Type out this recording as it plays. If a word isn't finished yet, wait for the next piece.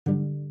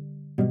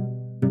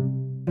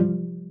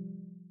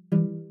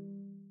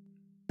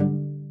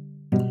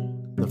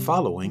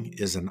following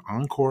is an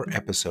encore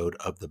episode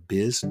of the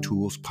BIZ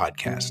Tools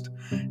podcast.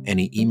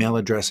 Any email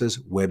addresses,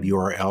 web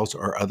URLs,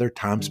 or other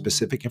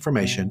time-specific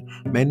information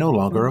may no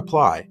longer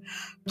apply.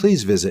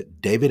 Please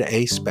visit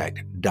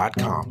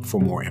davidaspecht.com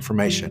for more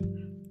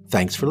information.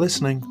 Thanks for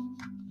listening.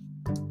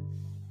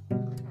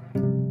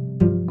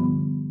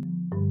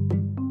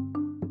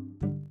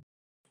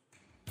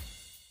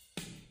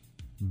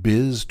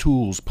 BIZ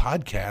Tools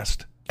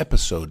podcast,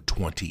 episode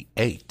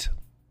 28.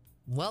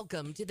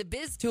 Welcome to the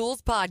BIZ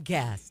Tools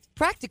Podcast,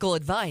 practical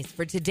advice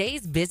for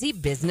today's busy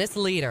business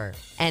leader.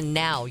 And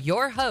now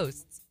your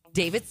hosts,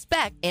 David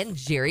Specht and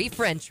Jerry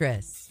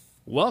Fentress.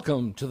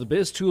 Welcome to the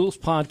BIZ Tools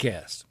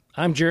Podcast.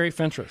 I'm Jerry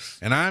Fentress.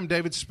 And I'm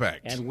David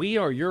Specht. And we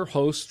are your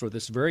hosts for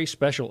this very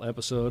special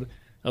episode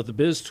of the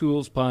BIZ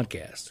Tools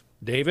Podcast.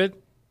 David,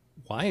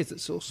 why is it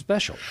so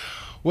special?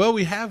 Well,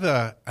 we have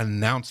an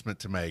announcement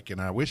to make,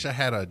 and I wish I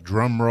had a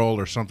drum roll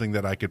or something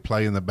that I could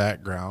play in the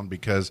background,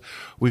 because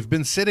we've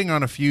been sitting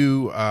on a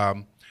few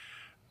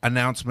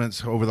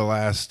announcements over the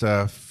last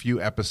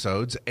few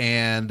episodes,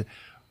 and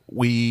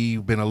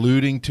we've been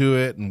alluding to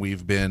it, and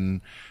we've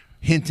been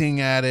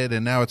hinting at it,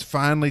 and now it's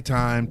finally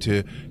time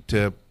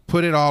to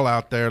put it all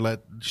out there,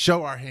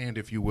 show our hand,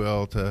 if you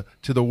will, to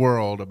the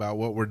world about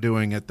what we're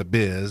doing at the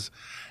Biz.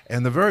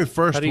 And the very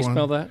first one... How do you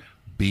spell that?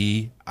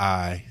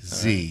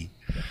 BIZ.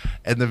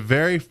 And the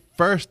very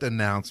first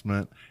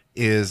announcement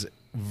is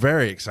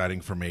very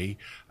exciting for me.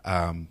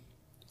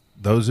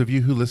 Those of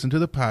you who listen to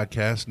the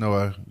podcast know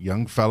a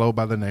young fellow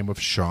by the name of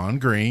Sean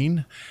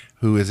Green,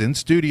 who is in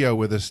studio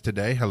with us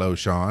today. Hello,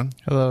 Sean.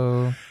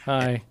 Hello.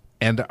 Hi.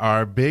 And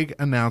our big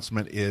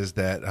announcement is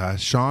that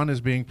Sean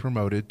is being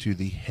promoted to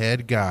the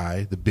head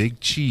guy, the big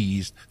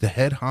cheese, the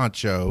head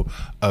honcho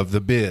of the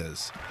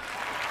Biz.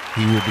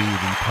 He will be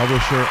the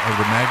publisher of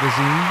the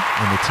magazine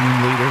and the team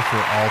leader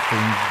for all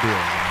things Biz.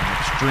 And I'm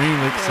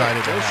extremely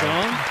excited to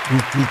have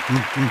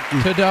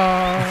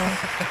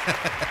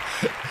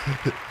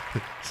Ta-da!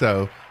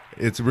 So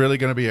it's really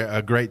going to be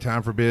a great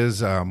time for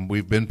Biz.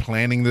 We've been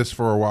planning this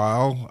for a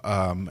while.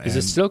 Is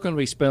it still going to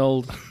be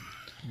spelled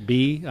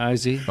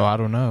B-I-Z? Oh, I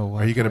don't know.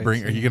 Are you going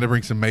to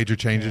bring some major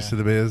changes to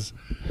the Biz?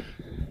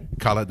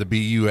 Call it the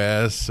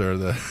B-U-S or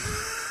the...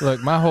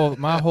 Look, my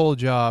whole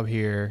job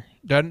here.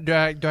 Do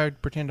I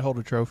pretend to hold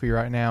a trophy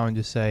right now and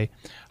just say,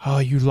 "Oh,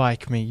 you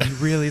like me? You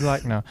really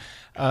like?" No.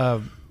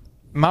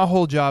 My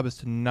whole job is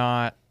to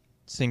not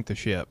sink the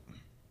ship,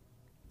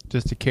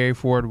 just to carry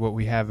forward what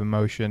we have in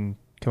motion,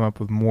 come up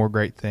with more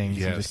great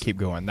things, and just keep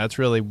going. That's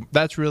really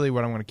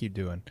what I'm going to keep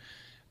doing.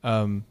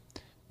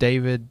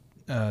 David,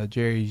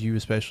 Jerry, you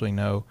especially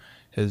know,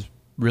 has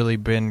really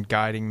been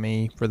guiding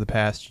me for the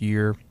past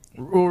year.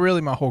 Well,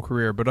 really my whole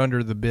career, but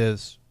under the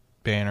Biz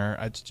banner,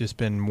 it's just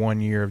been 1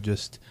 year of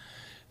just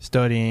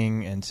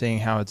studying and seeing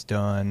how it's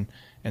done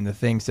and the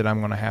things that I'm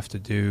going to have to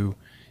do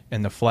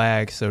and the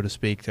flag, so to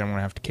speak, that I'm going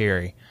to have to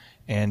carry.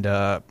 And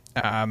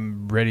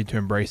I'm ready to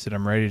embrace it.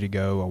 I'm ready to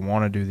go. I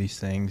want to do these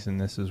things, and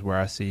this is where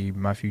I see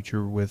my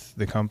future with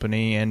the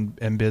company and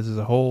Biz as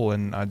a whole.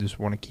 And I just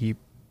want to keep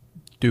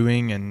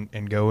doing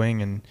and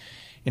going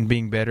and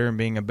being better and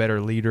being a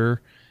better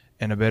leader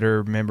and a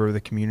better member of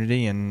the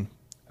community and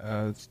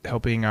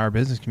helping our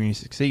business community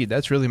succeed.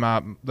 That's really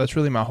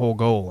my whole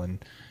goal,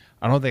 and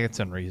I don't think it's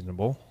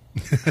unreasonable.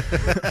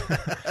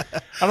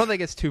 I don't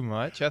think it's too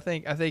much. I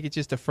think it's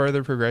just a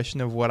further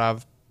progression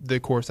of the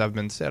course I've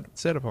been set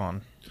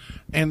upon.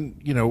 And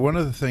one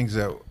of the things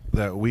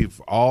that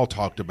we've all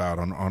talked about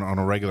on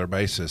a regular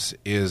basis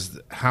is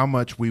how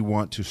much we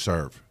want to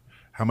serve,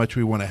 how much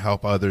we want to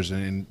help others,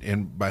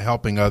 and by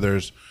helping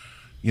others,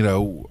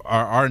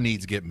 our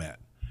needs get met.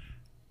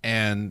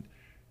 And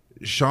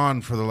Sean,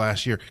 for the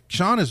last year,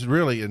 Sean is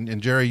really,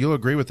 and Jerry, you'll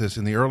agree with this,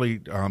 in the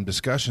early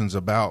discussions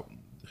about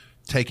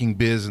taking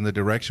Biz in the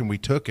direction we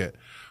took it,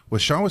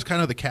 Sean was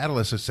kind of the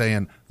catalyst of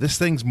saying, this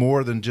thing's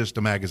more than just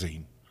a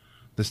magazine.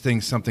 This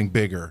thing's something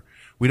bigger.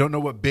 We don't know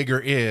what bigger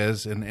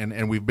is,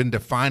 and we've been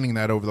defining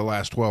that over the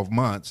last 12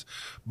 months,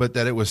 but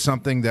that it was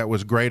something that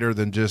was greater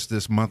than just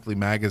this monthly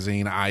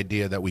magazine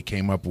idea that we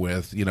came up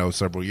with,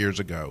 several years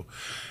ago.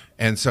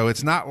 And so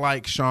it's not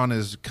like Sean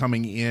is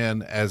coming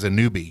in as a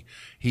newbie.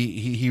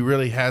 He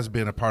really has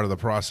been a part of the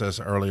process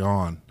early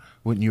on.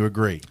 Wouldn't you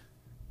agree?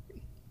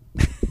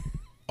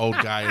 Old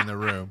guy in the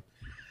room.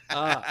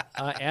 I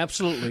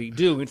absolutely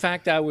do. In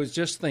fact, I was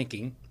just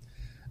thinking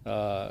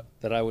that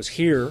I was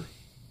here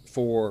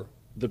for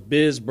the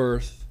Biz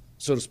birth,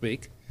 so to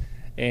speak,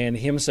 and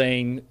him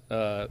saying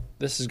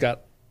this has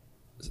got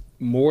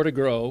more to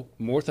grow,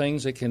 more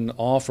things it can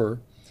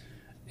offer.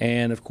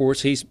 And, of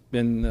course, he's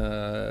been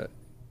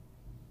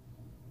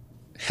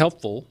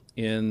helpful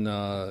in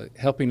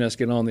helping us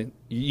get on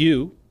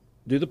do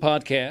the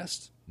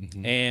podcast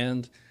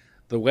and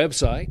the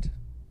website.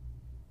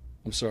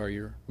 I'm sorry,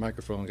 your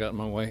microphone got in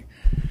my way.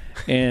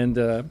 And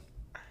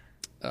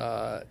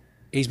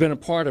he's been a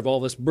part of all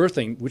this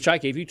birthing, which I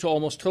gave you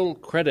almost total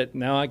credit.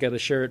 Now I got to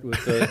share it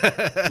with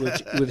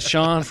with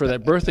Sean for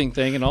that birthing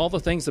thing and all the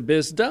things the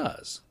Biz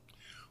does.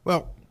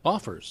 Well,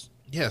 offers.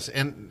 Yes,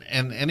 and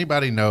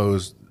anybody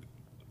knows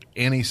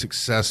any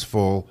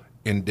successful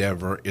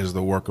endeavor is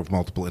the work of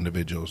multiple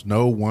individuals.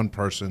 No one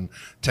person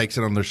takes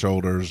it on their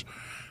shoulders.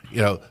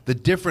 You know, the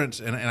difference,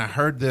 and I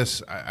heard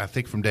this, I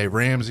think from Dave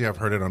Ramsey, I've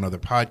heard it on other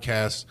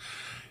podcasts.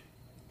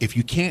 If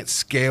you can't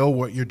scale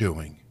what you're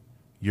doing,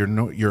 you're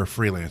a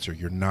freelancer.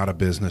 You're not a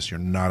business. You're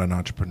not an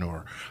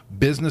entrepreneur.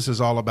 Business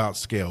is all about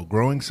scale,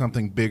 growing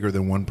something bigger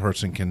than one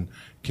person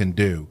can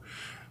do.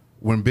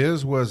 When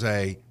Biz was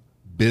a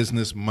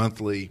business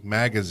monthly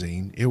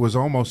magazine, it was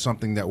almost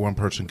something that one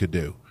person could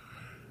do.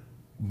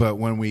 But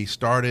when we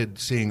started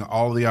seeing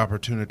all the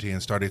opportunity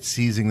and started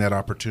seizing that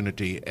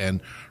opportunity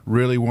and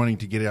really wanting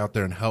to get out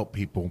there and help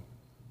people,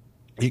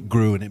 it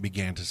grew and it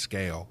began to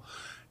scale.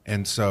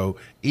 And so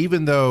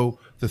even though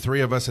the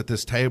three of us at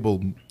this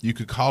table, you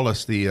could call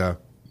us the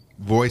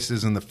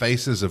voices and the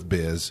faces of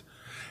Biz,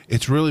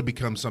 it's really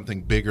become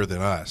something bigger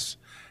than us.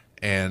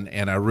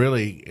 And I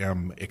really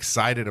am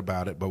excited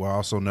about it, but we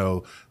also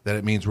know that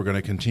it means we're going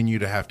to continue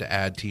to have to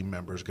add team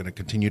members, going to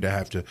continue to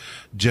have to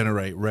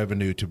generate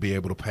revenue to be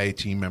able to pay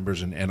team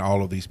members and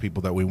all of these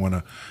people that we want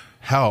to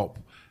help.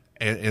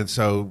 And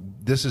so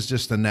this is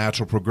just a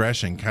natural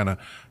progression, kind of,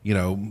 you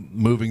know,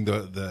 moving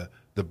the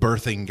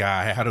birthing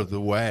guy out of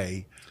the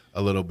way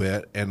a little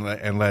bit and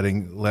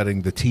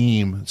letting the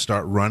team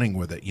start running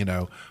with it. You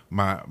know,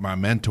 my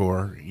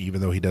mentor, even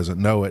though he doesn't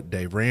know it,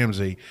 Dave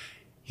Ramsey,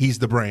 he's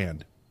the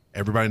brand.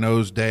 Everybody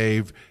knows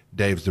Dave.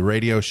 Dave's the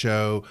radio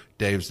show.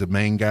 Dave's the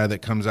main guy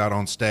that comes out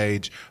on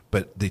stage.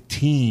 But the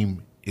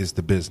team is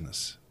the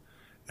business,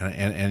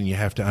 and you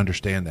have to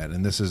understand that.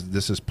 And this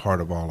is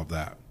part of all of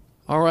that.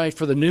 All right,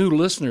 for the new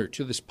listener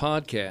to this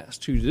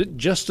podcast who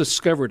just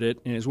discovered it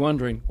and is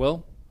wondering,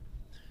 well,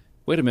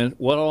 wait a minute,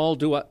 what all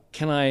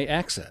can I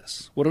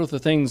access? What are the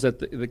things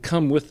that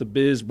come with the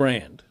Biz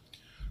brand?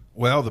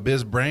 Well, the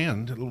Biz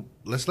brand.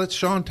 Let's let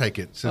Sean take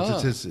it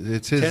since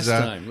it's his test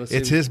time.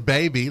 It's his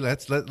baby.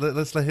 Let's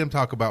let him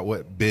talk about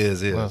what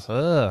Biz is.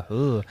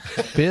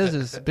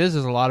 Biz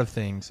is a lot of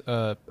things.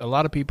 A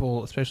lot of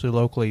people, especially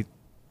locally,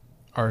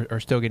 are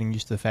still getting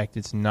used to the fact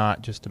it's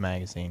not just a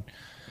magazine.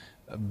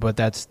 But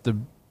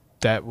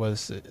that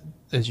was,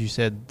 as you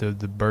said,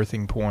 the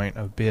birthing point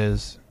of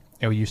Biz.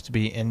 It used to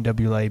be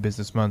NWA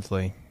Business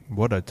Monthly.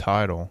 What a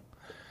title!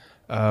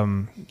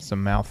 It's a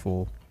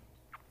mouthful,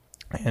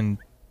 and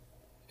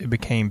it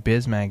became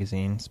BIZ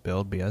Magazine,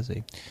 spelled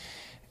B-I-Z,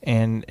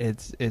 and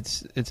it's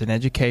an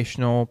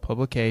educational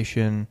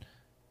publication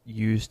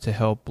used to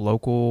help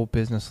local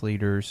business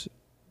leaders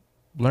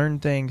learn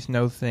things,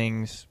 know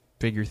things,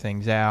 figure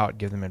things out,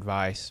 give them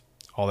advice,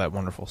 all that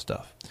wonderful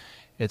stuff.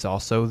 It's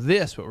also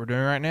what we're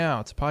doing right now.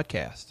 It's a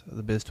podcast,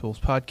 the Biz Tools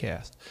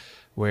podcast,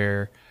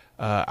 where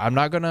I'm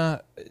not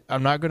gonna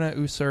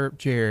usurp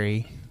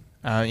Jerry,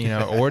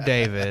 or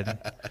David.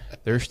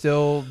 They're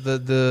still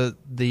the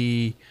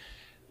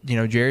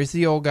Jerry's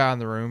the old guy in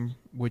the room,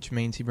 which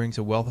means he brings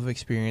a wealth of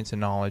experience and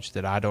knowledge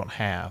that I don't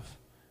have,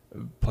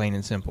 plain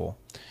and simple.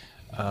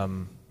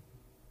 I'm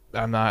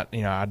not,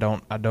 I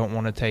don't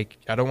want to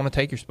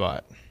take your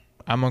spot.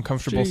 I'm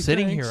uncomfortable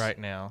sitting here right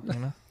now.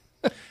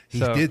 He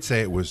did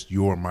say it was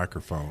your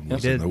microphone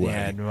was in the way.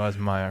 Yeah, it was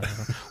my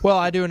microphone. Well,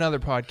 I do another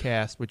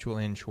podcast, which will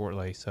end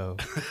shortly, so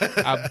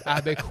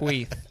I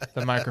bequeath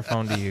the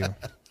microphone to you.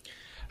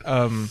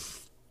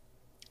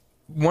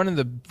 One of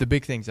the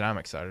big things that I'm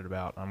excited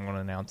about, I'm going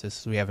to announce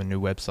this, is we have a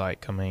new website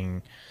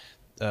coming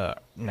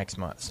next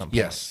month.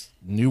 Yes,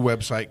 new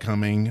website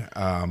coming.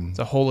 It's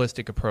a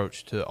holistic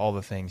approach to all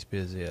the things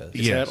Biz is.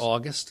 Is that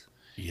August?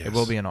 Yes. It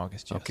will be in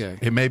August, yes. Okay.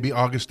 It may be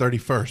August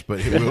 31st, but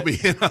it will be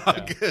in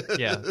August.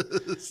 Yeah.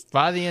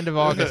 By the end of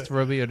August, there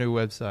will be a new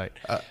website.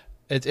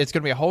 It's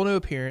going to be a whole new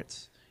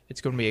appearance.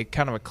 It's going to be a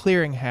kind of a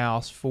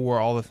clearinghouse for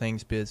all the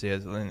things Biz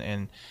is,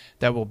 and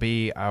that will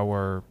be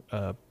our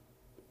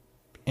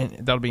and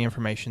that'll be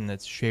information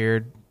that's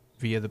shared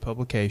via the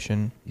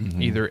publication,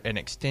 either an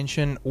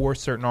extension or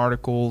certain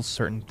articles,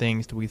 certain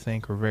things that we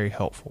think are very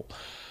helpful,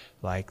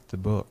 like the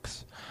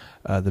books,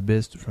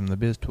 from the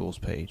Biz Tools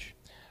page.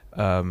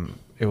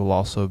 It will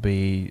also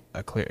be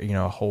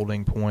a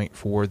holding point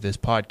for this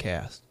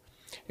podcast.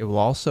 It will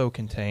also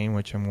contain,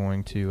 which I'm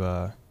going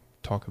to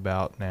talk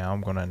about now,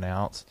 I'm going to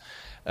announce,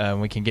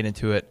 we can get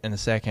into it in a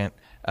second,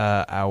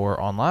 our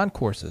online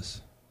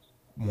courses,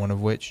 one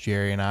of which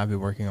Jerry and I have been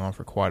working on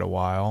for quite a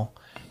while,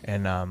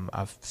 and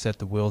I've set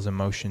the wheels in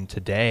motion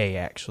today,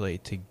 actually,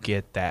 to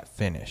get that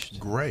finished.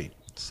 Great.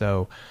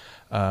 So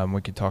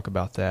we could talk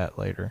about that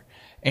later.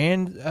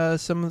 And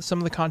some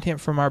of the content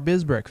from our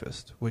Biz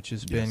Breakfast, which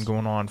has been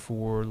going on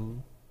for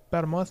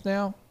about a month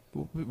now.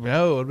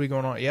 No, it'll be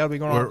going on. Yeah, it'll be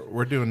going on.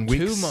 We're doing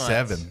week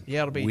 7.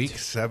 Yeah, it'll be week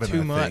 7.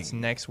 2 months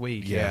next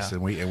week. Yes,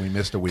 and we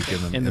missed a week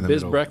in the And the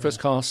Biz Breakfast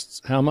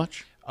costs how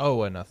much?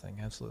 Oh, nothing.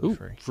 Absolutely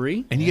free.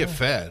 Free? And you get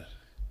fed.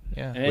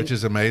 Yeah, which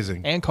is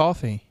amazing. And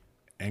coffee.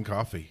 And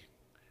coffee.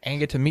 And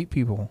get to meet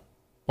people.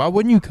 Why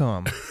wouldn't you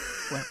come?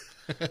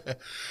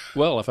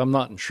 Well, if I'm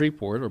not in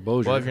Shreveport or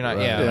Bossier. Well, if you're not,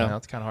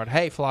 it's kind of hard.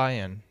 Hey, fly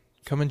in.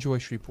 Come enjoy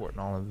Shreveport and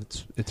all of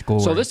its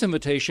glory. So this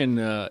invitation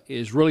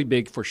is really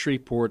big for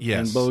Shreveport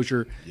and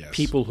Bossier,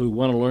 people who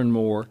want to learn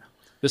more.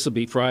 This will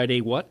be Friday,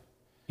 what?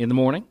 In the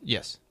morning?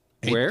 Yes.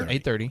 Where?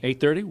 8:30.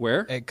 8:30.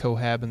 Where? At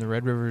Cohab in the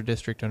Red River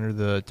District under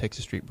the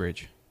Texas Street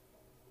Bridge.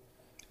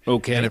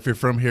 Okay. And if you're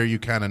from here, you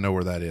kind of know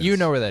where that is. You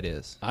know where that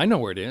is. I know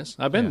where it is.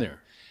 I've been there.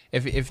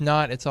 If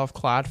not, it's off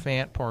Clyde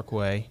Fant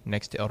Parkway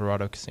next to El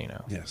Dorado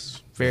Casino.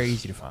 Yes. Very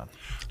easy to find.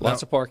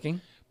 Lots of parking.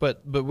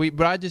 But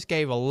I just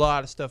gave a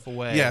lot of stuff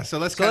away. Yeah, so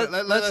let's talk kind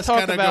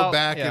of about, go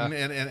back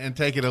and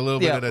take it a little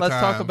bit at a let's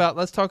time.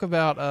 Let's talk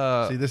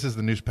about. See, this is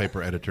the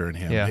newspaper editor in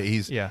him.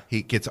 Yeah,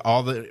 He gets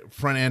all the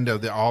front end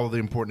of all of the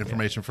important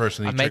information first,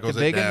 and he make the trickles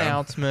big it down.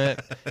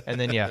 announcement, and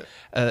then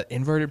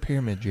inverted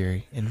pyramid,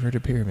 Jerry,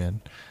 inverted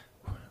pyramid.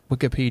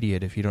 Wikipedia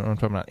it if you don't know what I'm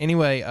talking about.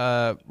 Anyway,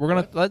 we're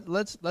gonna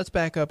let's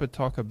back up and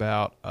talk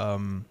about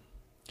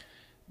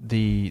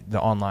the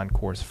online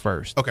course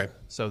first. Okay.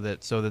 So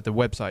that the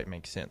website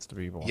makes sense to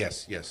people.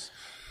 Yes.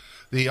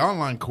 The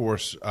online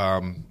course,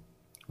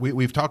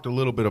 we've talked a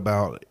little bit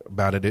about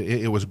it.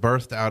 It was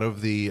birthed out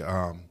of the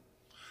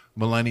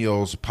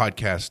Millennials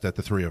podcast that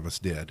the three of us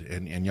did,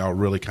 and y'all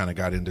really kind of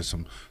got into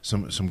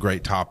some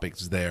great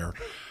topics there.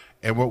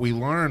 And what we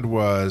learned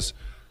was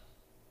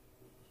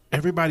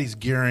everybody's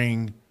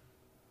gearing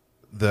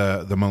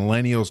the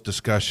millennials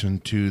discussion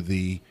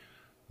to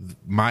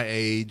my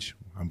age,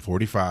 I'm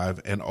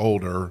 45 and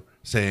older,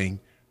 saying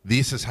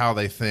this is how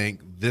they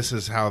think, this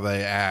is how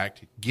they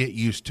act, get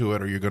used to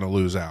it or you're going to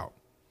lose out.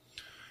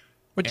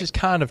 Which is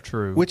kind of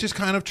true. But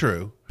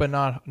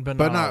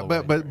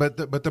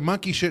the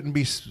monkey shouldn't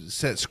be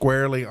set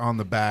squarely on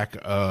the back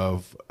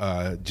of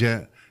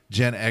Gen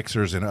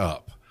Xers and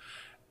up.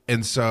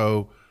 And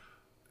so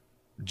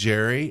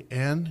Jerry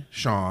and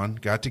Sean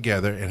got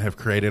together and have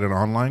created an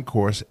online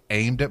course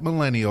aimed at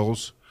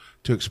millennials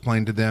to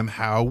explain to them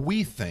how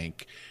we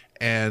think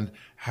and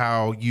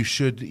how you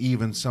should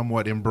even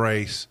somewhat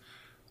embrace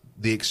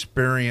the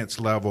experience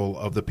level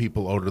of the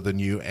people older than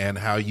you and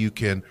how you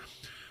can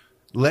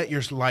let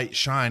your light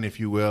shine, if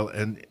you will,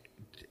 and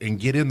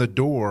get in the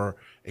door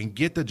and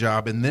get the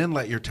job and then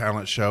let your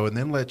talent show and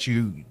then let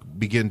you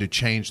begin to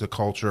change the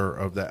culture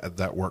of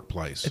that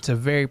workplace. It's a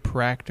very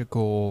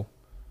practical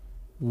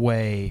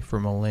way for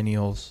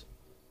millennials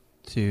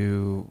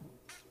to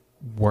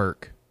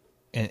work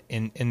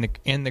in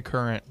the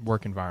current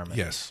work environment.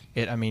 Yes.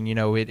 It's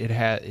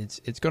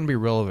going to be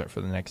relevant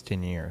for the next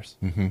 10 years.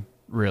 Mm-hmm.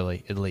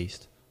 Really, at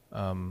least.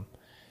 And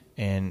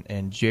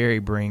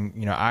Jerry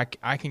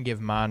I can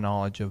give my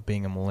knowledge of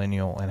being a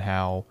millennial and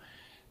how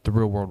the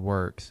real world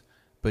works,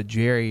 but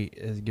Jerry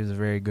gives a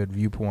very good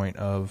viewpoint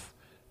of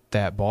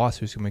that boss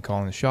who's going to be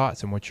calling the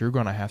shots and what you're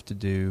going to have to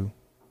do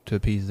to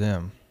appease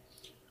them.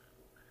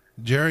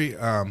 Jerry,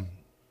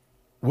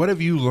 what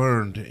have you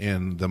learned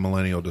in the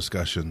millennial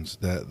discussions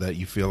that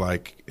you feel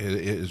like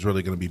is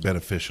really going to be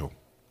beneficial?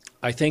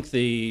 I think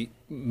the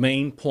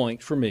main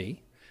point for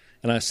me,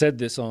 and I'll say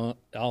this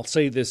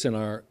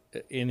in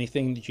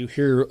anything that you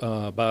hear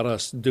about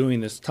us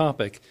doing this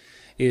topic,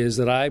 is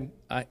that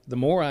the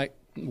more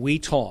we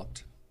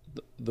talked,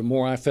 the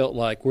more I felt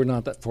like we're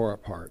not that far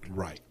apart.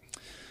 Right.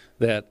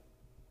 That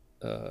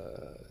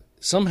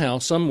somehow,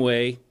 some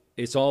way,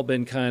 it's all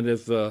been kind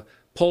of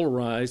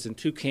polarized in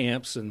two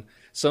camps, and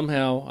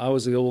somehow I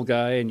was the old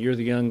guy and you're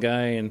the young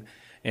guy,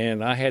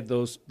 and I had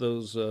those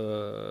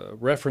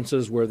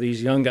references where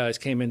these young guys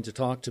came in to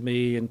talk to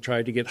me and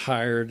tried to get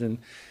hired, and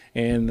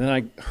then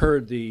I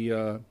heard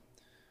the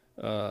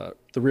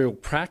real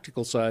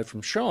practical side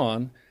from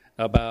Sean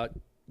about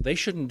they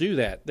shouldn't do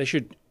that. They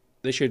should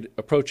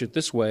approach it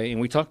this way. And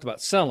we talked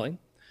about selling.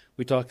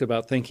 We talked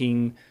about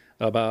thinking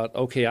about,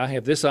 okay, I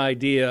have this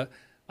idea.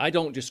 I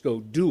don't just go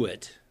do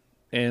it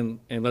and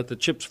let the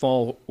chips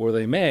fall where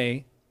they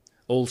may.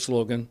 Old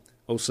slogan,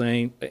 old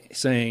saying,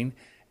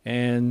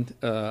 and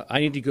I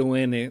need to go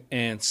in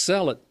and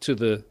sell it to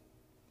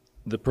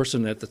the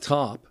person at the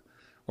top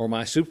or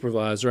my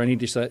supervisor. I need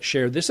to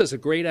share, this is a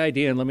great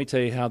idea, and let me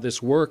tell you how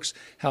this works,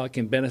 how it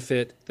can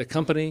benefit the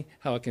company,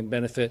 how it can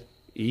benefit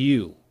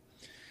you.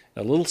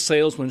 A little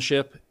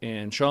salesmanship,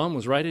 and Sean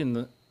was right in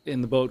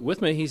the boat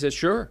with me. He said,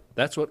 sure,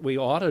 that's what we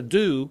ought to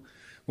do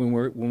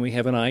when we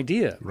have an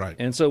idea. Right.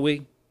 And so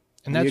we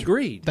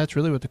agreed. That's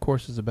really what the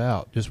course is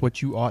about, just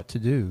what you ought to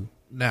do.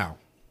 Now,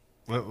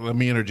 let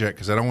me interject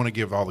because I don't want to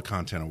give all the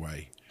content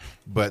away,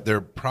 but there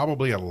are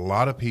probably a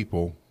lot of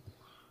people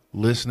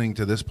listening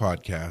to this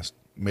podcast,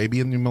 maybe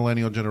in the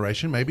millennial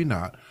generation, maybe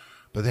not,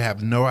 but they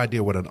have no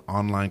idea what an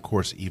online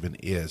course even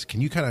is.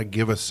 Can you kind of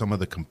give us some of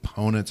the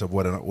components of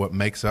what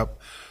makes up,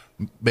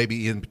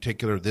 maybe in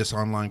particular, this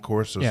online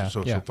course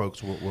so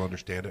folks will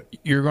understand it?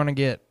 You're going to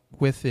get,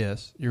 with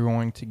this, you're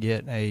going to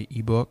get a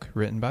ebook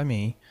written by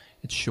me.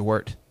 It's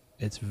short.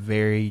 It's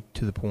very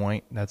to the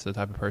point. That's the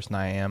type of person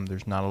I am.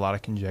 There's not a lot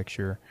of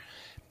conjecture.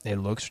 It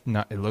looks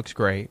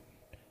great.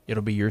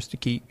 It'll be yours to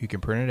keep. You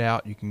can print it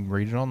out. You can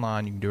read it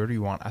online. You can do whatever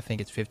you want. I think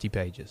it's 50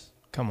 pages.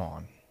 Come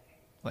on,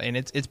 and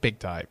it's big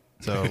type.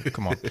 So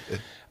come on.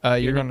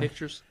 You're gonna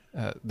pictures.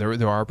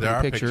 There are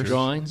pretty pictures.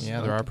 Drawings. Yeah,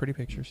 there are pretty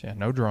pictures. Yeah,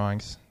 no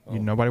drawings.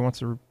 Nobody wants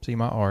to see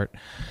my art.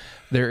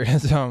 There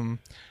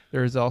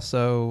is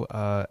also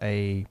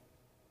a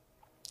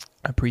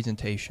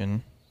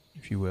presentation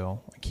if you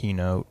will, a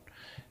keynote.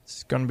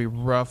 It's going to be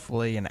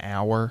roughly an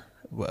hour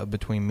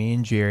between me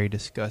and Jerry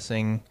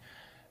discussing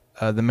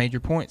the major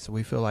points that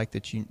we feel like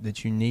that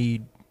you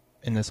need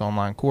in this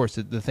online course,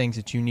 the things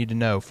that you need to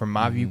know from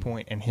my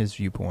viewpoint and his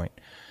viewpoint.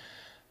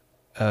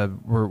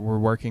 We're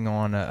working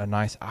on a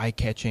nice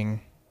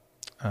eye-catching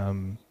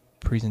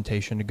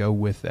presentation to go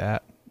with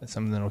that. That's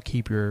something that'll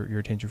keep your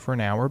attention for an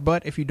hour.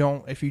 But if you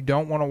don't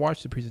want to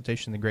watch the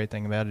presentation, the great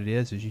thing about it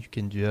is you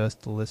can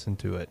just listen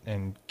to it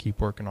and keep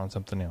working on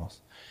something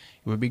else.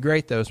 It would be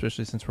great though,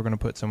 especially since we're going to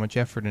put so much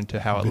effort into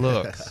how it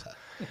looks.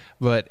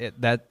 But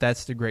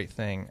that's the great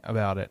thing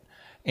about it.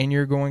 And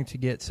you're going to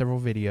get several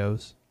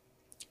videos.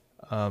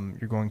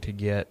 You're going to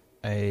get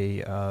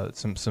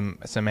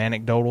some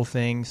anecdotal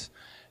things,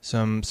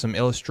 some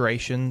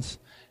illustrations.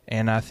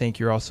 And I think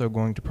you're also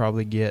going to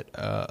probably get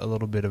a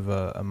little bit of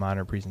a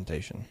minor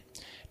presentation.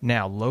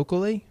 Now,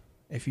 locally,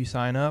 if you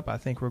sign up, I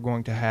think we're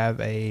going to have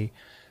a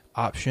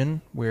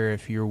option where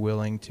if you're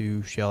willing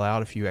to shell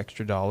out a few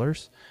extra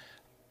dollars,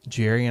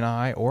 Jerry and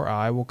I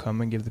will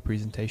come and give the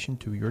presentation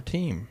to your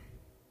team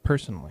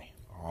personally.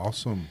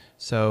 Awesome.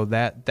 So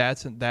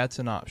that's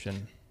an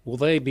option. Will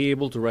they be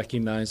able to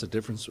recognize the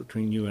difference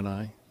between you and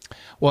I?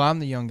 Well, I'm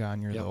the young guy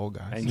and you're the old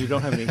guy. And you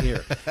don't have any hair.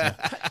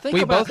 Think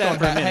We about both that don't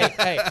for a have.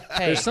 minute.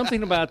 Hey. There's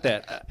something about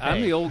that. I'm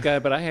Hey. the old guy,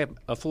 but I have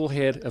a full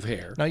head of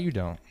hair. No, you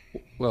don't.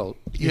 Well,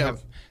 You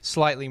have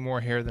slightly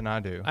more hair than I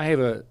do. I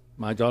have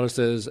my daughter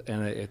says,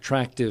 an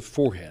attractive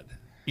forehead.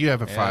 You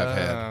have a 5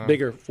 head.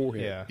 Bigger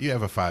forehead. Yeah. You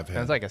have a 5 head.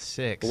 Sounds like a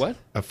 6. What?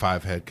 A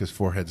 5 head because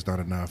 4 head's not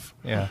enough.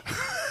 Yeah.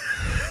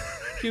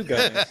 You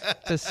guys.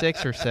 It's a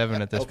 6 or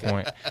 7 at this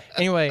point.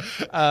 Anyway,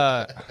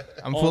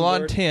 I'm full on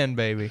Onward. 10,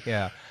 baby.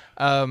 Yeah.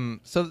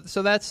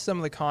 So that's some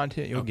of the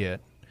content you'll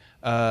get.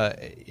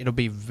 It'll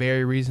be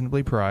very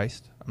reasonably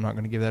priced. I'm not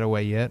going to give that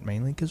away yet,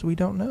 mainly because we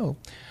don't know.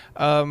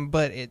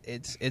 But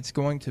it's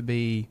going to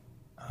be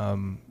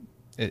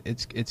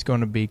it's going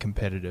to be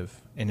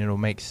competitive and it'll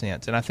make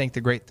sense. And I think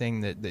the great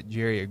thing that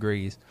Jerry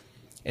agrees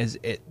is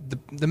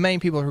the main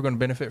people who are going to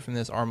benefit from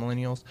this are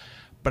millennials.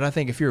 But I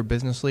think if you're a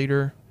business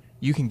leader,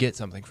 you can get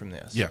something from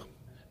this. Yeah.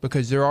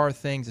 Because there are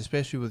things,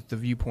 especially with the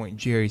viewpoint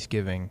Jerry's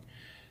giving,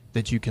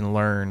 that you can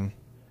learn.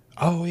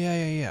 Oh,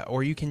 yeah.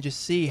 Or you can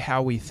just see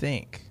how we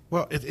think.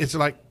 Well, it's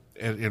like,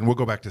 and we'll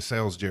go back to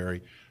sales,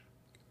 Jerry.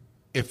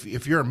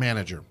 If you're a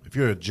manager, if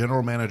you're a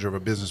general manager of a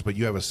business, but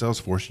you have a sales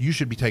force, you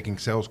should be taking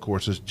sales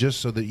courses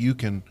just so that you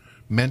can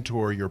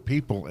mentor your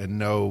people and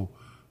know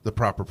the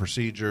proper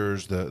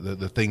procedures,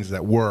 the things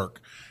that work.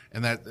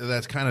 And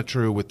that's kind of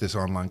true with this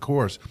online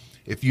course.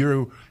 If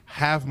you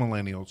have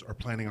millennials or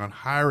planning on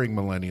hiring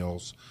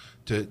millennials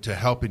to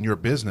help in your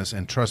business,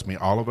 and trust me,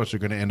 all of us are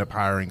going to end up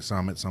hiring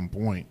some at some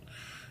point,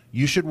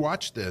 you should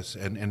watch this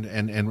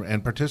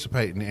and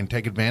participate and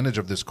take advantage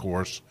of this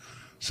course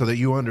so that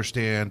you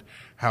understand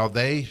how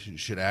they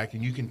should act,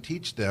 and you can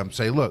teach them.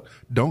 Say, look,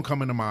 don't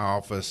come into my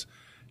office,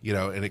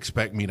 and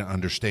expect me to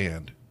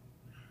understand.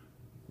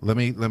 Let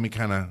me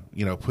kind of,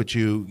 put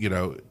you,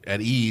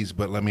 at ease,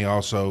 but let me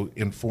also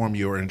inform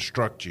you or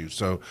instruct you.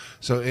 So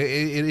it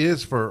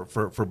is for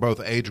both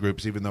age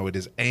groups, even though it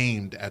is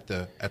aimed at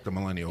the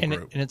millennial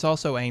group. And it's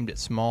also aimed at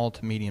small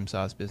to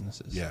medium-sized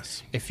businesses.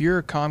 Yes. If you're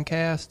a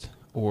Comcast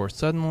or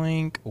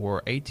Suddenlink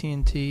or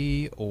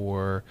AT&T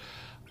or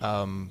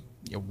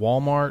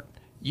Walmart,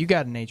 you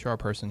got an HR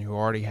person who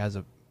already has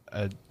a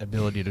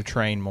ability to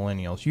train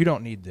millennials. You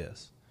don't need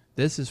this.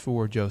 This is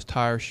for Joe's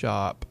Tire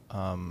Shop,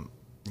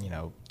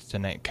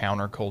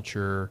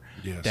 counterculture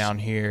down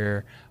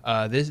here.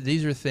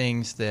 These are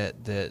things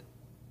that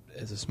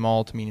as a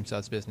small to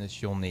medium-sized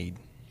business you'll need.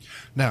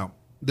 Now,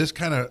 this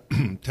kind of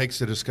takes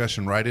the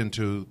discussion right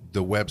into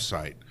the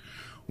website.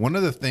 One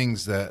of the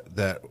things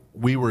that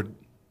we were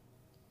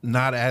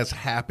not as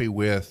happy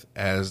with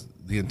as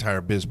the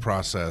entire biz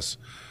process,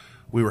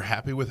 we were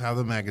happy with how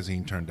the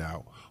magazine turned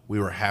out. We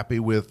were happy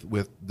with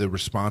the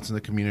response in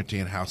the community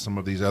and how some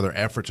of these other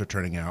efforts are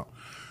turning out.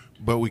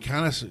 But we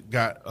kind of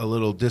got a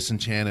little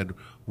disenchanted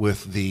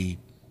with the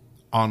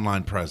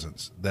online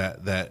presence,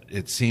 that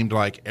it seemed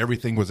like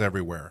everything was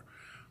everywhere.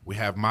 We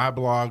have my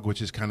blog,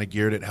 which is kind of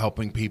geared at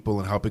helping people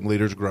and helping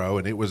leaders grow,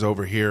 and it was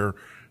over here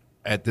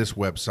at this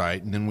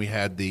website. And then we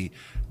had the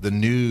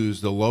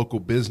news, the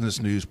local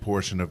business news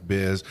portion of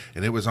Biz,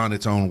 and it was on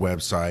its own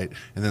website.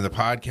 And then the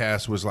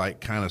podcast was like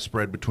kind of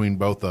spread between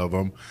both of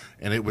them.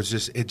 And it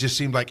just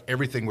seemed like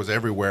everything was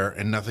everywhere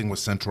and nothing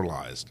was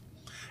centralized.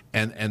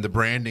 And the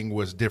branding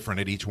was different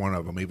at each one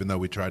of them, even though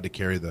we tried to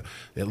carry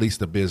at least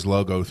the Biz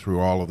logo through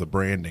all of the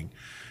branding.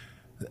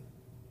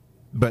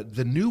 But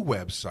the new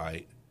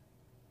website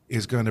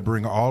is going to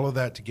bring all of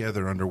that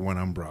together under one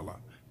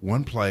umbrella,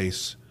 one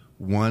place,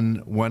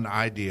 one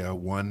idea,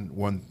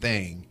 one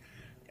thing,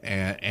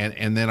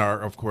 and then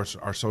of course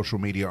our social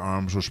media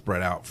arms will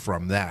spread out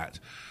from that.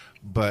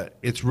 But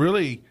it's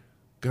really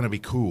going to be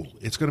cool.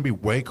 It's going to be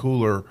way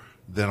cooler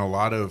than a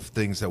lot of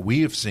things that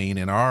we have seen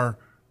in our,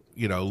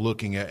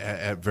 looking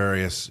at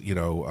various,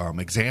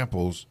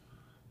 examples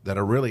that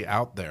are really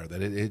out there,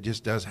 that it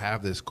just does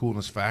have this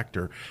coolness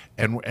factor.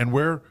 And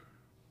we're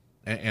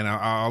and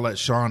I'll let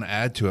Sean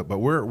add to it, but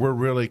we're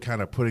really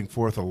kind of putting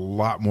forth a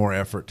lot more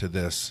effort to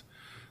this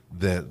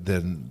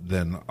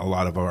than a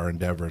lot of our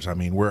endeavors. I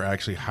mean, we're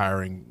actually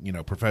hiring,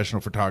 professional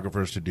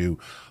photographers to do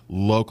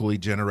locally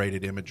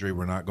generated imagery.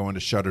 We're not going to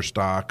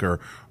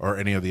Shutterstock or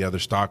any of the other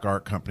stock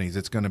art companies.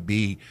 It's going to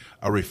be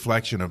a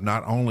reflection of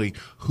not only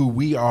who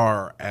we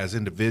are as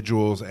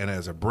individuals and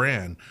as a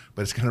brand,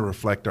 but it's going to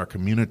reflect our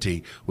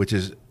community, which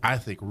is, I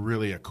think,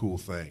 really a cool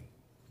thing.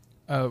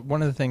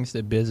 One of the things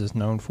that BIZ is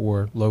known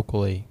for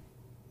locally,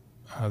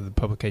 the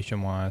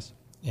publication-wise,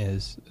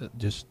 is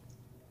just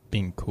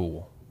being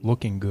cool.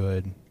 Looking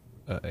good,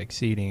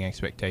 exceeding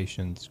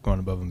expectations, going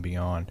above and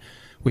beyond.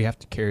 We have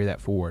to carry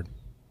that forward.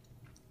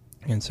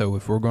 And so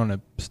if we're going to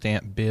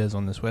stamp BIZ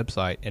on this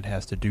website, it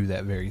has to do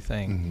that very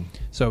thing. Mm-hmm.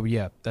 So,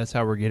 yeah, that's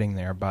how we're getting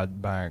there,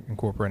 by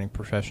incorporating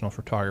professional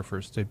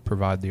photographers to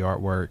provide the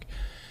artwork,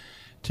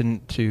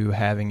 to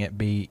having it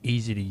be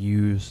easy to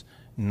use,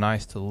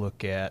 nice to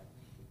look at,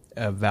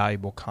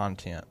 valuable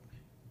content.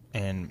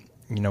 And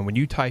when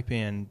you type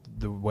in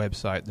the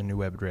website, the new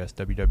web address,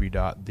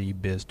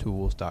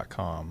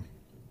 www.thebiztools.com,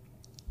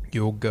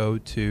 you'll go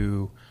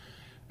to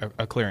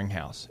a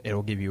clearinghouse.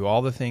 It'll give you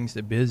all the things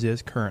that BIZ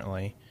is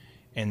currently,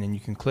 and then you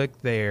can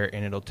click there,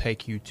 and it'll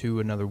take you to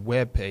another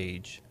web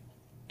page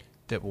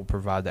that will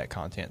provide that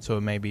content. So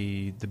it may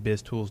be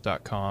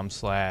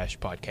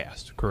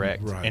thebiztools.com/podcast,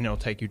 correct? Right. And it'll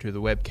take you to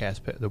the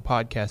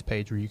podcast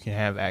page where you can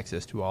have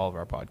access to all of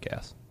our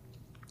podcasts.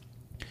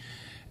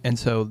 And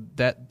so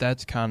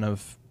that's kind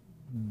of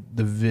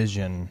the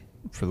vision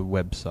for the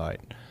website.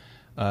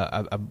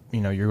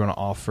 You're going to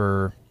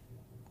offer,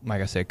 like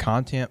I said,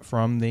 content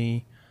from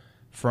the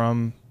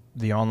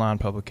online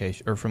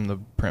publication or from the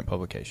print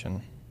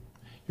publication.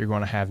 You're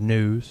going to have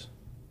news.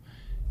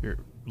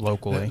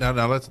 Locally.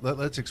 Now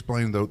let's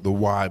explain the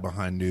why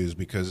behind news,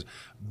 because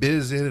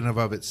BIZ in and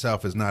of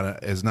itself is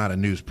not a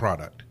news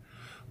product,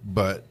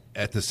 but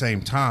at the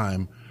same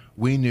time,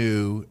 we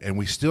knew and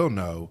we still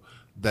know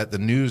that the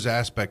news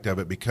aspect of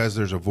it, because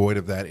there's a void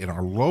of that in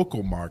our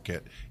local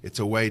market, it's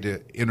a way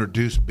to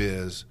introduce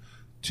BIZ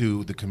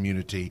to the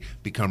community,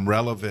 become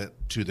relevant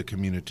to the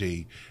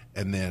community,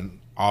 and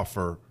then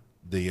offer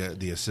the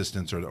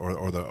assistance or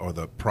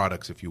the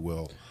products, if you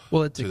will.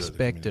 Well, it's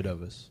expected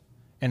of us,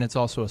 and it's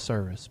also a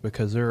service,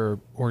 because there are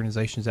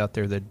organizations out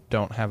there that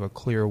don't have a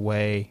clear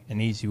way, an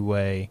easy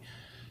way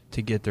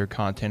to get their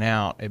content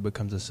out. It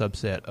becomes a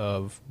subset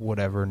of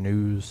whatever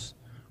news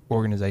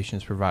organization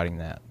is providing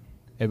that.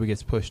 It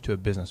gets pushed to a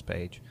business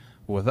page.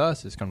 With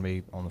us, it's going to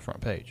be on the front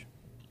page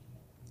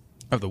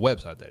of the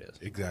website, that is.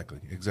 Exactly.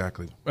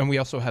 And we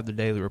also have the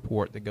daily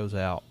report that goes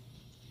out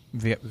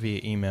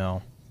via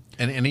email.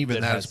 And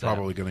even that is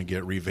probably going to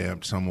get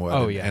revamped somewhat.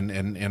 Oh, yeah.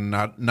 And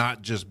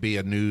not just be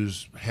a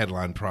news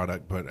headline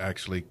product, but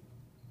actually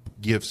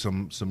give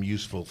some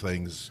useful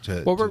things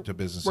to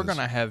businesses. We're going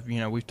to have,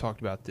 we've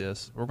talked about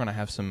this. We're going to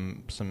have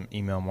some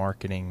email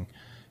marketing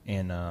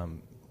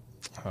and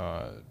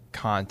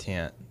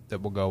content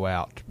that will go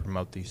out to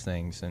promote these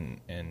things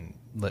and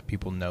let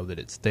people know that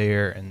it's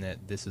there and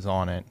that this is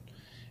on it,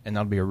 and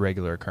that'll be a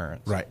regular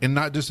occurrence. Right, and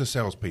not just a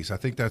sales piece. I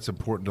think that's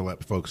important to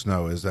let folks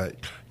know, is that,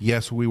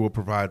 yes, we will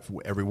provide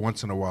every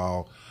once in a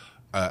while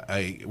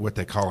what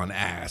they call an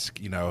ask.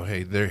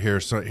 Hey,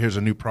 here's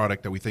a new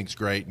product that we think's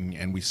great,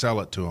 and we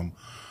sell it to them.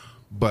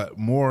 But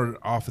more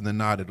often than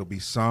not, it'll be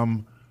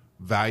some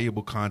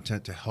valuable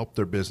content to help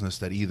their business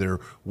that either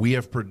we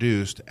have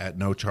produced at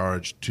no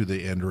charge to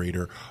the end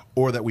reader,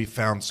 or that we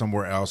found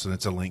somewhere else and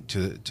it's a link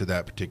to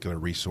that particular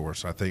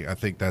resource. I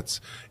think that's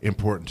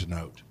important to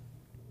note.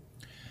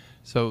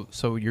 So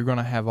you're going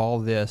to have all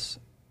this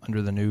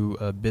under the new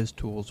BIZ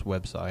Tools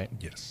website.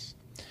 Yes.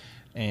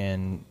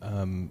 And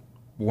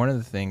one of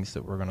the things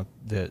that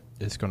that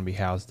is going to be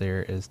housed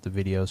there is the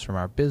videos from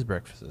our BIZ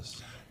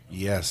breakfasts.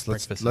 Yes,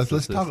 let's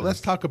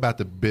talk about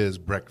the BIZ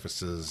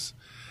breakfasts.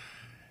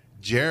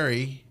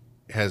 Jerry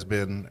has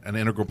been an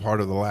integral part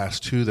of the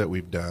last two that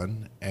we've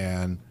done,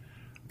 and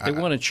they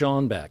wanted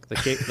Sean back. They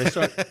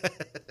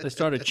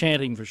started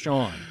chanting for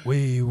Sean.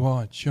 We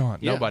want Sean.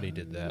 Yeah. Nobody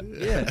did that.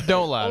 Yeah,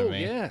 don't lie to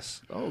me.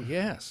 Oh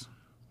yes,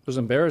 it was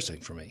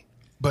embarrassing for me.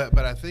 But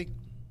I think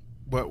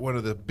one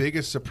of the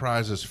biggest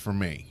surprises for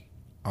me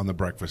on the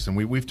breakfast, and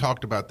we've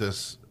talked about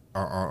this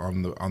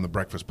on the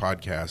breakfast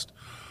podcast,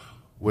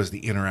 was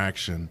the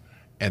interaction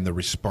and the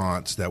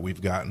response that we've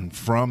gotten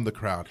from the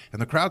crowd.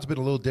 And the crowd's been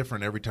a little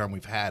different every time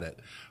we've had it.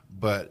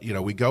 But,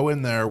 we go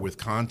in there with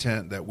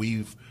content that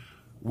we've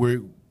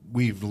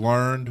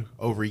learned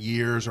over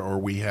years, or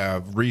we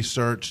have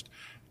researched,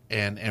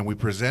 and we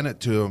present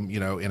it to them,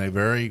 in a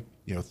very,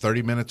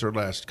 30 minutes or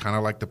less, kind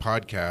of like the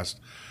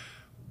podcast.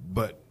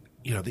 But,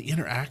 the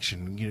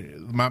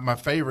interaction, my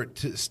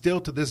favorite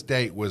still to this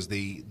date was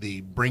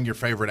the bring your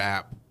favorite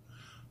app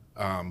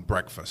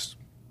breakfast.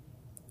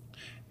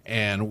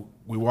 And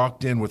we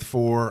walked in with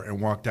 4 and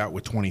walked out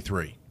with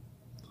 23.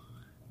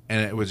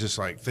 And it was just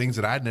like things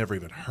that I'd never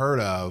even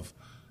heard of,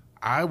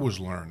 I was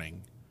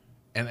learning.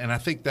 And I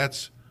think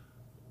that's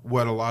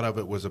what a lot of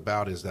it was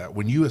about, is that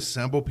when you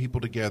assemble people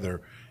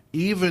together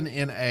even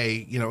in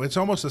a, it's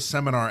almost a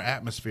seminar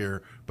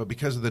atmosphere, but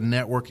because of the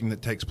networking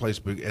that takes place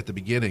at the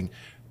beginning,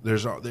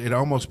 it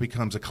almost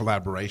becomes a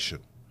collaboration.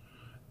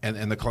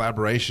 And the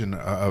collaboration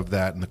of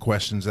that and the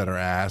questions that are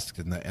asked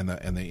and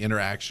the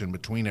interaction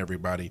between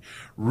everybody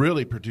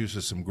really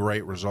produces some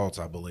great results,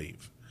 I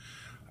believe.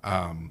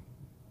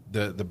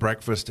 The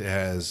breakfast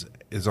is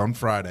on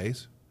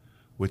Fridays,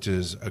 which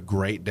is a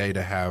great day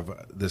to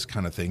have this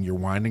kind of thing. You're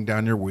winding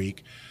down your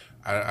week.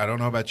 I don't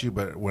know about you,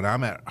 but when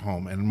I'm at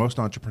home, and most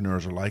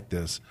entrepreneurs are like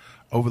this,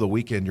 over the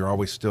weekend you're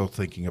always still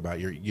thinking about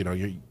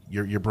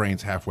your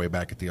brain's halfway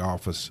back at the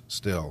office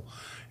still,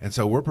 and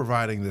so we're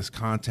providing this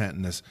content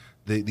and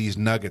these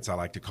nuggets, I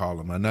like to call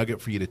them, a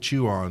nugget for you to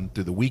chew on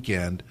through the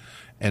weekend,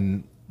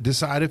 and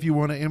decide if you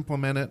want to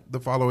implement it the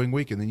following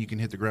week, and then you can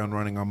hit the ground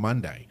running on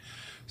Monday.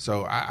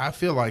 So I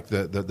feel like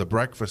the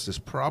breakfast is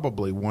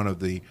probably one of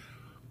the,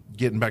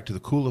 getting back to the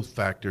coolest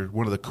factor,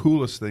 one of the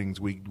coolest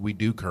things we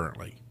do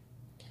currently.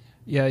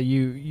 Yeah,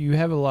 you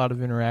have a lot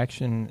of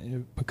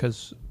interaction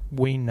because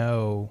we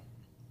know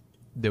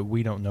that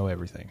we don't know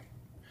everything.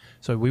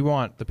 So we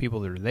want the people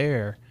that are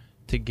there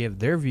to give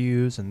their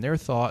views and their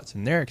thoughts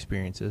and their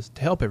experiences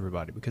to help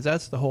everybody, because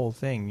that's the whole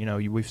thing.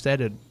 We've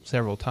said it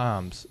several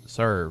times,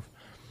 serve,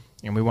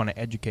 and we want to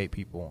educate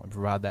people and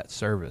provide that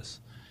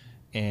service.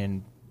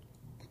 And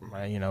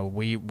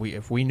we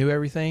if we knew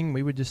everything,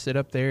 we would just sit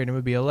up there and it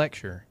would be a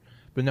lecture.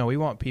 But no, we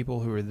want people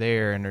who are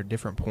there and are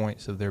different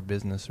points of their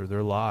business or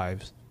their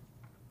lives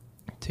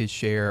to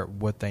share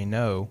what they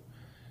know,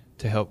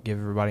 to help give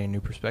everybody a new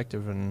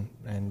perspective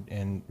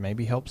and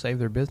maybe help save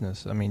their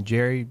business. I mean,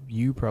 Jerry,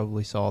 you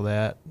probably saw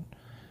that,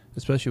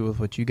 especially with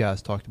what you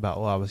guys talked about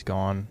while I was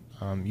gone.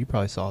 You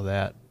probably saw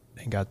that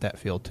and got that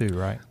feel too,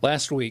 right?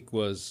 Last week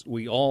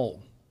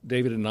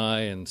David and I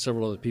and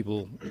several other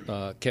people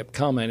kept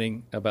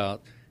commenting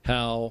about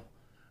how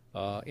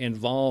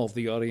involved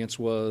the audience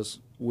was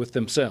with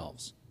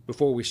themselves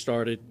before we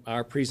started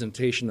our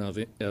presentation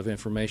of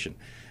information.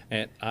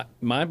 And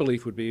my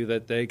belief would be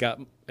that they got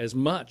as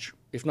much,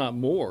 if not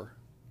more,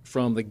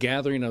 from the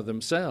gathering of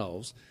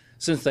themselves,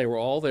 since they were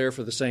all there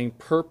for the same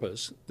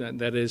purpose,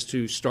 that is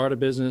to start a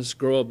business,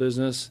 grow a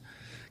business,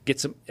 get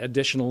some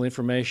additional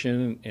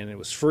information, and it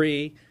was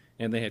free,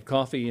 and they had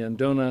coffee and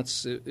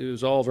donuts. It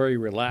was all very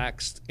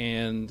relaxed,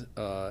 and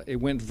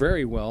it went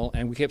very well.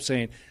 And we kept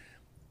saying,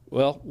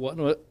 well,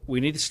 what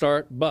we need to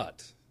start,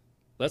 but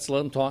let's let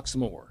them talk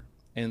some more.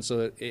 And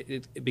so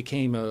it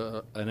became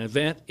an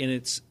event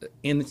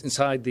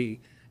inside the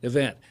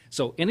event.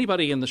 So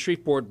anybody in the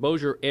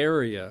Shreveport-Bossier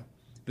area,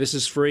 this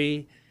is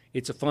free.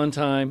 It's a fun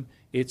time.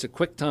 It's a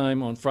quick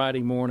time on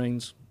Friday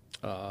mornings.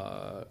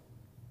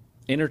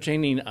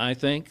 Entertaining, I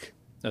think,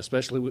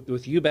 especially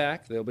with you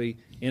back. They'll be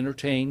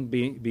entertained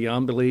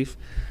beyond belief.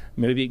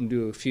 Maybe you can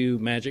do a few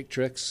magic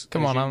tricks.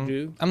 Come on,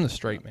 I'm the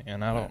straight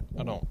man.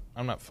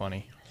 I'm not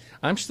funny.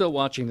 I'm still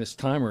watching this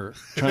timer,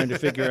 trying to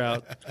figure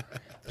out.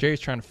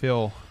 Jerry's trying to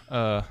fill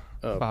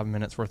 5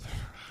 minutes worth of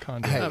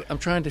content. I'm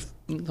trying to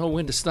know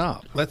when to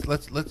stop. Let's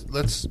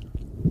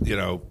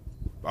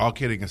all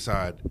kidding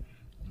aside,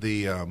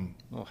 the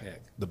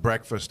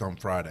breakfast on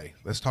Friday.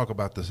 Let's talk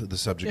about the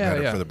subject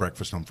matter for the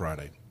breakfast on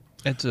Friday.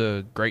 It's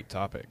a great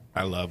topic.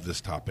 I love this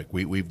topic.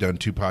 We've done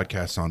 2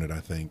 podcasts on it, I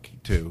think,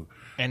 too.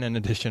 And an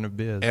edition of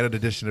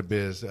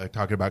Biz.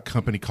 Talking about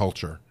company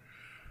culture.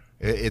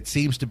 It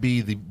seems to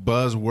be the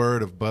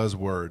buzzword of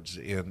buzzwords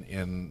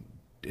in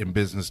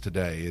business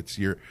today. It's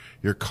your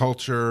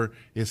culture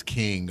is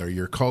king, or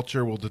your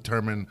culture will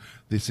determine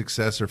the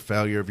success or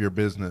failure of your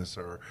business,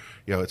 or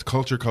it's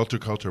culture.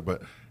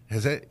 But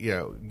has that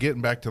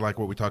getting back to like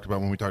what we talked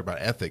about when we talked about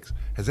ethics?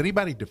 Has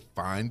anybody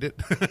defined it?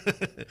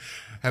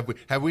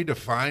 Have we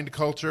defined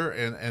culture?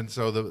 And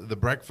so the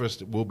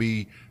breakfast will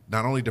be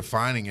not only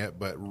defining it,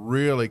 but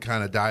really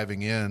kind of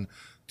diving in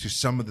to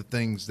some of the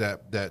things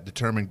that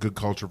determine good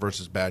culture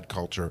versus bad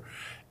culture.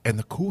 And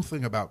the cool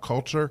thing about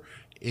culture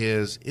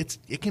is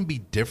it can be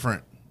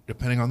different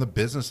depending on the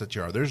business that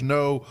you are. There's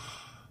no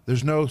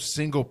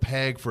single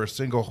peg for a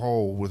single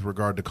hole with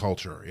regard to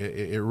culture.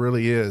 It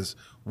really is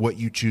what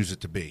you choose it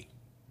to be.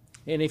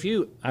 And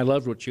I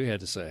loved what you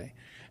had to say,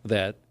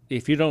 that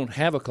if you don't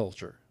have a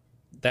culture,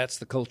 that's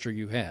the culture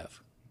you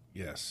have.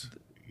 Yes,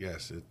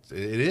 it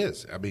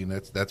is. I mean,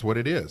 that's what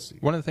it is.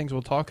 One of the things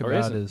we'll talk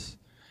about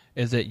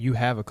is that you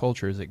have a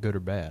culture. Is it good or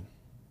bad?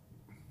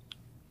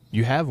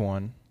 You have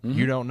one. Mm-hmm.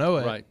 You don't know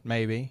it, right.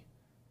 Maybe.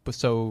 But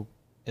so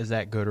is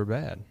that good or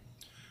bad?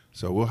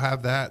 So we'll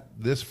have that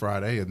this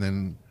Friday, and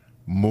then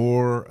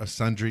more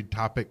sundry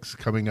topics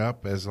coming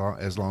up as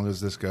long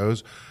as this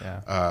goes.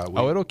 Yeah.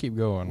 It'll keep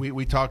going.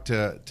 We talked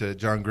to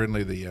John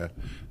Grindley, the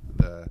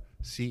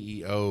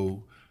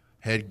CEO,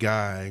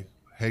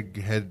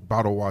 head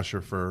bottle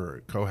washer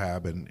for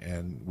Cohab,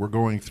 and we're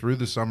going through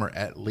the summer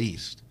at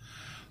least.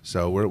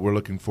 So we're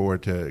looking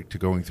forward to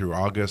going through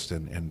August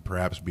and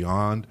perhaps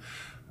beyond,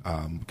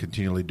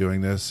 continually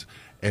doing this.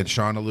 And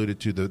Sean alluded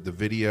to the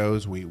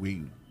videos.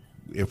 We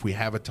if we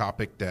have a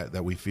topic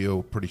that we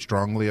feel pretty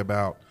strongly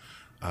about,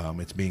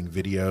 It's being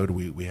videoed.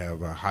 We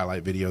have a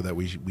highlight video that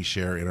we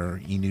share in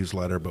our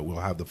e-newsletter, but we'll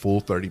have the full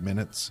 30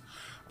 minutes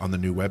on the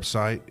new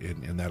website,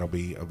 and that'll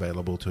be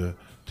available to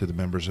the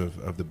members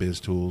of the Biz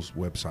Tools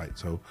website.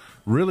 So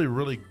really,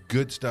 really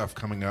good stuff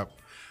coming up,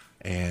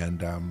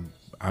 and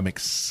I'm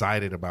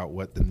excited about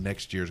what the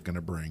next year is going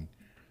to bring.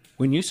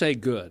 When you say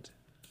good,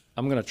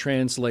 I'm going to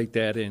translate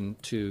that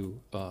into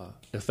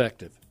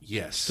effective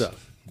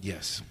stuff.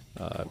 Yes.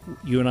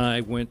 You and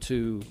I went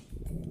we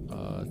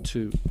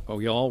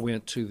all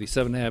went to the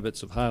 7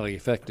 Habits of Highly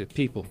Effective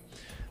People.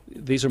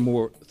 These are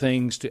more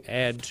things to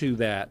add to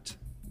that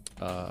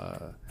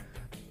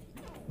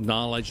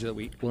knowledge that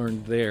we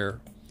learned there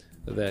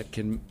that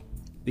can,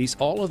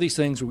 all of these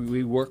things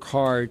we work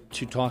hard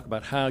to talk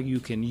about how you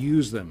can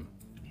use them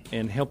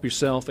and help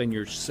yourself and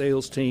your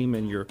sales team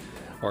and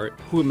or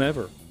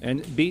whomever.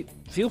 And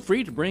feel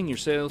free to bring your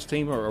sales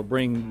team or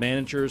bring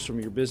managers from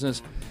your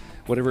business,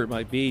 whatever it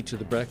might be, to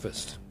the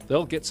breakfast.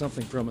 They'll get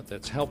something from it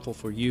that's helpful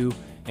for you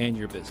and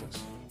your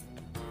business.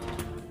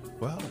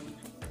 Well,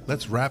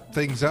 let's wrap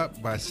things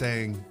up by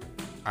saying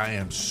I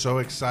am so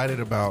excited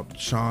about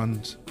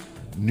Sean's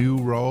new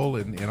role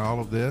in all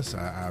of this.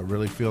 I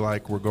really feel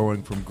like we're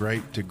going from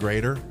great to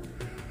greater,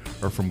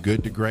 or from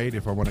good to great,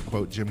 if I want to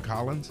quote Jim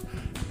Collins.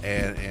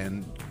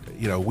 And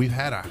we've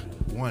had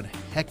one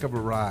heck of a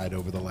ride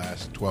over the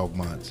last 12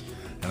 months,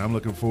 and I'm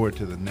looking forward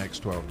to the next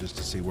 12 just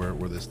to see where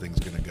this thing's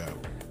going to go.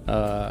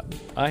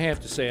 I have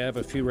to say I have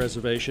a few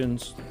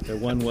reservations.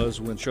 One was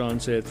when Sean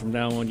said, "From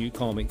now on, you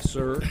call me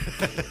sir."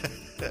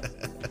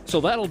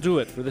 So that'll do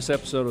it for this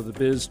episode of the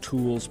Biz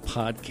Tools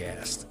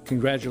Podcast.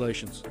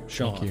 Congratulations,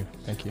 Sean.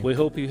 Thank you. We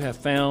hope you have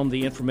found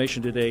the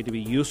information today to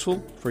be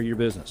useful for your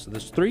business.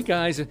 There's 3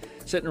 guys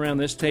sitting around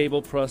this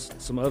table, plus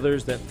some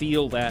others that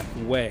feel that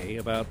way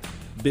about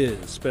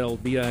biz,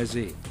 spelled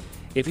B-I-Z.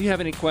 If you have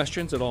any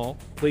questions at all,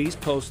 please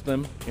post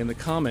them in the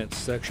comments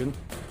section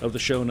of the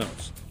show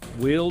notes.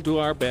 We'll do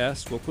our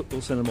best.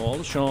 We'll send them all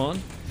to Sean,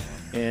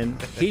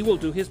 and he will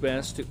do his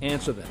best to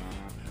answer them.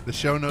 The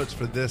show notes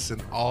for this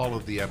and all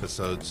of the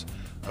episodes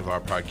of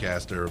our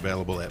podcast are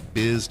available at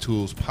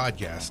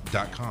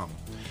biztoolspodcast.com.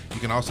 You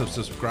can also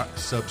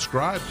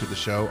subscribe to the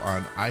show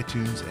on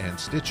iTunes and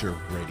Stitcher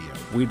Radio.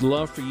 We'd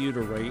love for you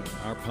to rate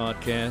our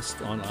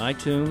podcast on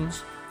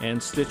iTunes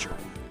and Stitcher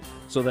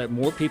so that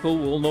more people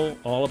will know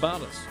all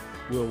about us.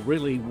 We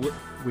really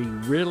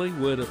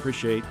would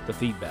appreciate the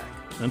feedback.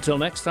 Until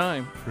next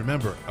time.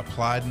 Remember,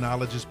 applied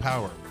knowledge is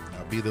power.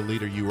 Now be the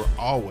leader you were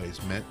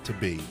always meant to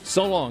be.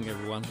 So long,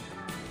 everyone.